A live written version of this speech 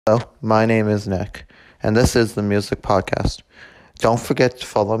Hello, my name is Nick, and this is the Music Podcast. Don't forget to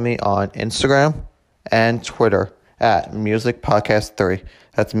follow me on Instagram and Twitter at Music Podcast 3.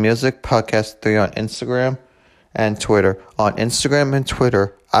 That's Music Podcast 3 on Instagram and Twitter. On Instagram and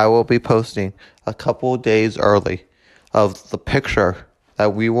Twitter, I will be posting a couple days early of the picture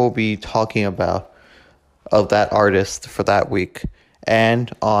that we will be talking about of that artist for that week.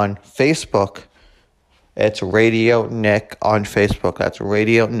 And on Facebook, it's Radio Nick on Facebook. That's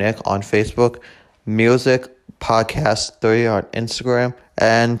Radio Nick on Facebook. Music Podcast 3 on Instagram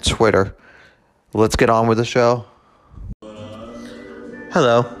and Twitter. Let's get on with the show.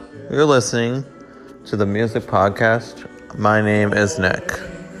 Hello, you're listening to the Music Podcast. My name is Nick.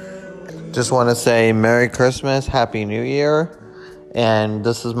 Just want to say Merry Christmas, Happy New Year. And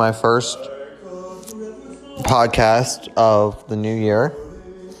this is my first podcast of the new year.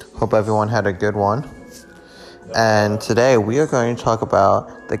 Hope everyone had a good one. And today we are going to talk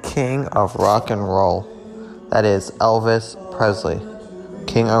about the king of rock and roll. That is Elvis Presley.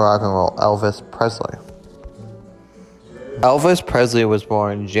 King of rock and roll, Elvis Presley. Elvis Presley was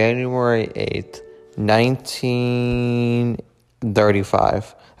born January 8th,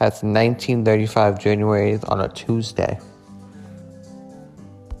 1935. That's 1935, January 8th on a Tuesday.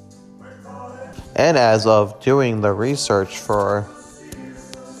 And as of doing the research for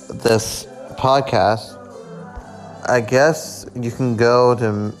this podcast, I guess you can go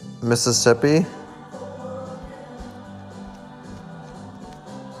to Mississippi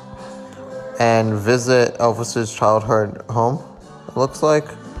and visit Elvis's childhood home. It looks like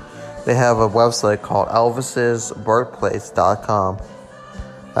they have a website called elvis'sbirthplace.com.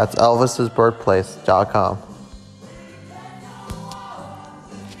 That's elvis'sbirthplace.com.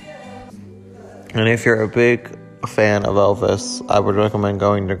 And if you're a big fan of Elvis, I would recommend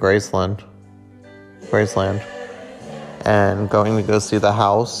going to Graceland. And going to go see the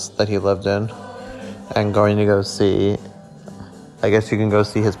house that he lived in. And going to go see, I guess you can go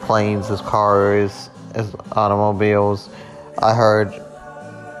see his planes, his cars, his automobiles. I heard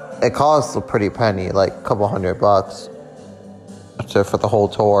it costs a pretty penny, like a couple $100 for the whole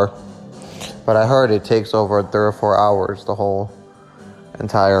tour. But I heard it takes over 3 or 4 hours, the whole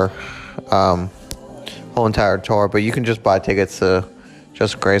entire tour. But you can just buy tickets to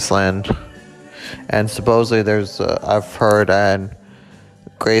just Graceland. And supposedly I've heard at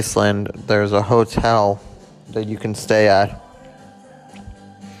Graceland, there's a hotel that you can stay at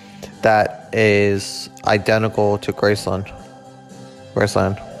that is identical to Graceland.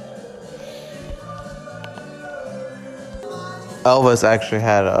 Elvis actually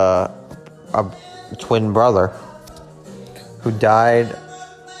had a twin brother who died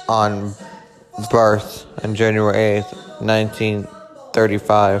on birth on January 8th,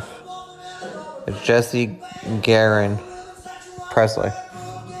 1935. It's Jesse Garon Presley.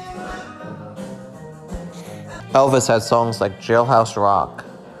 Elvis had songs like Jailhouse Rock,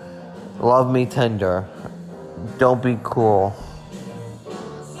 Love Me Tender, Don't Be Cruel.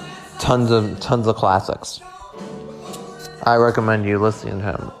 Tons of classics. I recommend you listening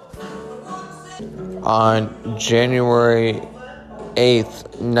to him. On January 8th,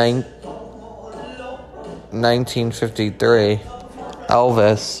 1953,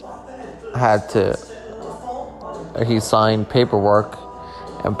 Elvis he signed paperwork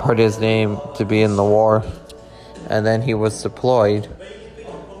and put his name to be in the war, and then he was deployed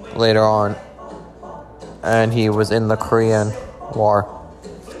later on, and he was in the Korean War.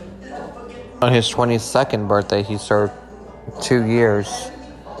 On his 22nd birthday, he served 2 years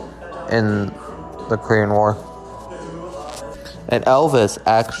in the Korean War. And Elvis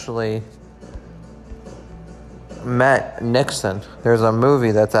actually met Nixon. There's a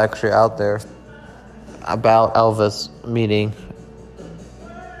movie that's actually out there about Elvis meeting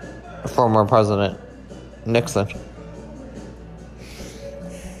former President Nixon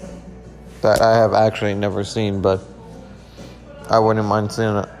that I have actually never seen, but I wouldn't mind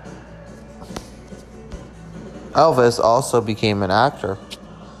seeing it. Elvis also became an actor,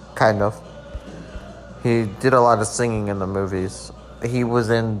 kind of. He did a lot of singing in the movies. He was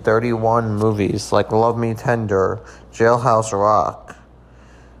in 31 movies, like Love Me Tender, Jailhouse Rock,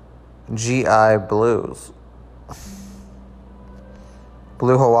 G.I. Blues,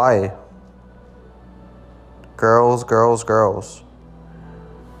 Blue Hawaii, Girls, Girls, Girls.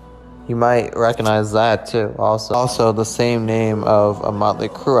 You might recognize that too. Also the same name of a Motley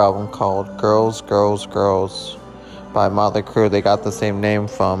Crue album called Girls, Girls, Girls by Motley Crue. They got the same name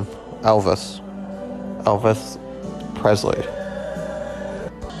from Elvis Presley.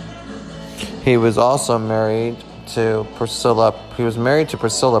 He was also married to Priscilla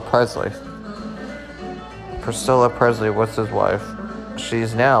Presley. Priscilla Presley was his wife.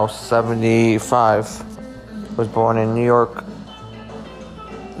 she's now 75. Was born in New York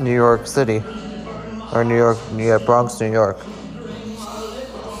City, or Bronx, New York.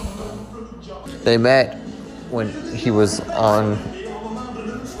 They met when he was on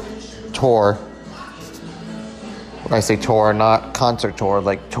tour. When I say tour, not concert tour,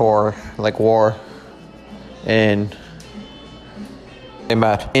 like tour, like war. And they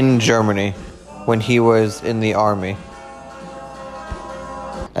met in Germany when he was in the army.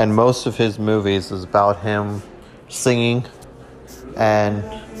 And most of his movies is about him singing and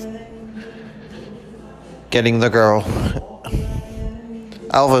getting the girl.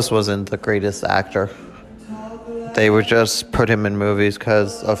 Elvis wasn't the greatest actor. They would just put him in movies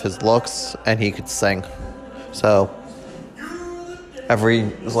because of his looks and he could sing. So every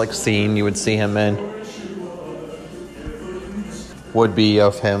scene you would see him in would be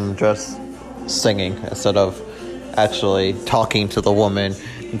of him just singing instead of actually talking to the woman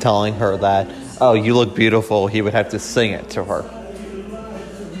and telling her that, oh, you look beautiful. He would have to sing it to her.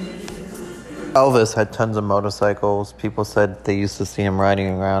 Elvis had tons of motorcycles. People said they used to see him riding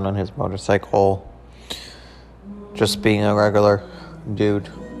around on his motorcycle, just being a regular dude.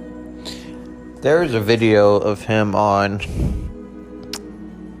 There's a video of him on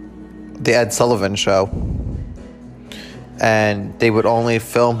the Ed Sullivan Show, and they would only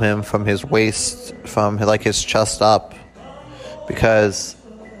film him from his waist, from his chest up, because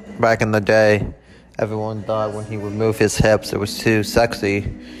back in the day, everyone thought when he would move his hips, it was too sexy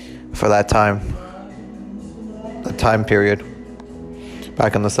for that time period,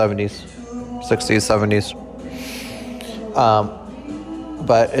 back in the 70s, 60s, 70s.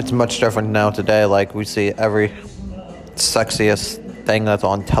 But it's much different now today. Like, we see every sexiest thing that's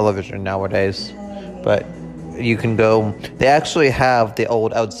on television nowadays. But you can go, they actually have the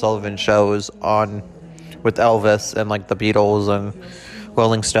old Ed Sullivan shows on with Elvis and the Beatles and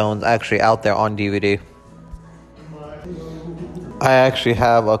Rolling Stones actually out there on DVD. I actually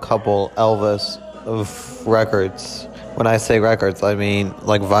have a couple Elvis of records. When I say records, I mean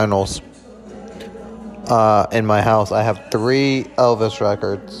vinyls. In my house, I have 3 Elvis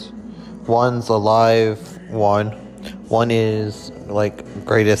records. One's a live one. One is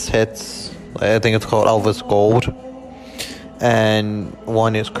greatest hits. I think it's called Elvis Gold. And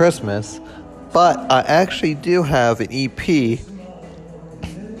one is Christmas. But I actually do have an EP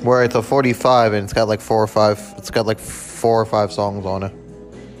where it's a 45 and it's got 4 or 5. It's got 4 or 5 songs on it,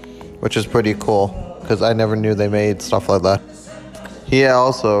 which is pretty cool because I never knew they made stuff like that. He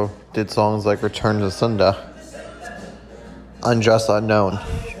also did songs like Return to Sender, Undressed Unknown.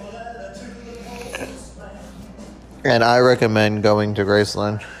 And I recommend going to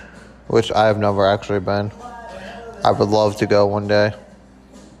Graceland, which I have never actually been. I would love to go one day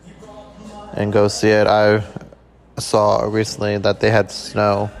and go see it. I saw recently that they had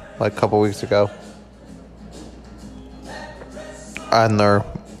snow a couple weeks ago on their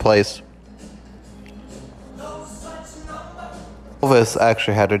place. Elvis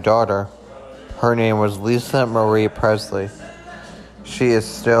actually had a daughter. Her name was Lisa Marie Presley. She is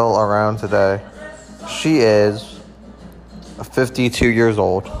still around today. She is 52 years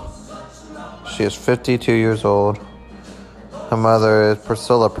old. She is 52 years old. Her mother is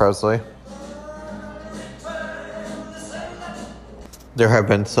Priscilla Presley. There have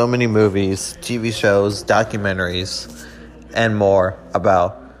been so many movies, TV shows, documentaries, and more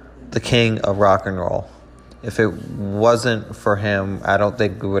about the king of rock and roll. If it wasn't for him, I don't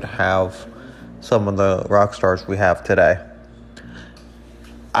think we would have some of the rock stars we have today.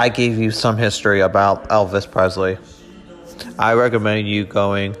 I gave you some history about Elvis Presley. I recommend you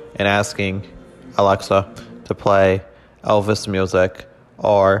going and asking Alexa to play Elvis music,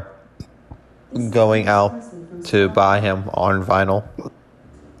 or going out to buy him on vinyl.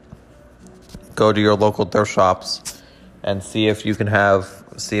 Go to your local thrift shops and see if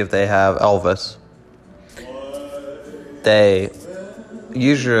they have Elvis. They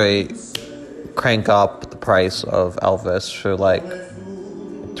usually crank up the price of Elvis for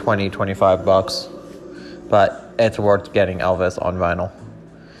 $20-$25, but it's worth getting Elvis on vinyl.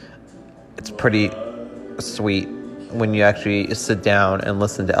 It's pretty sweet when you actually sit down and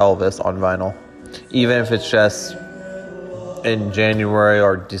listen to Elvis on vinyl, even if it's just in January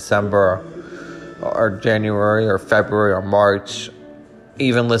or December or January or February or March.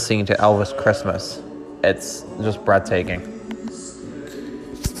 Even listening to Elvis Christmas, it's just breathtaking.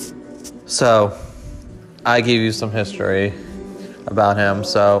 So I gave you some history about him.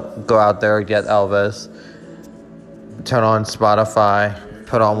 So go out there, get Elvis, turn on Spotify,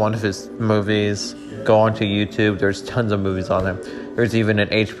 put on one of his movies, go onto YouTube. There's tons of movies on him. There's even an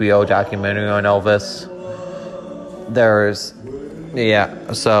HBO documentary on Elvis. There's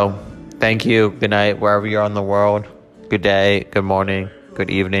Yeah, so thank you. Good night, wherever you're in the world. Good day, good morning, good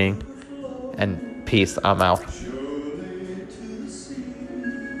evening, and peace. I'm out.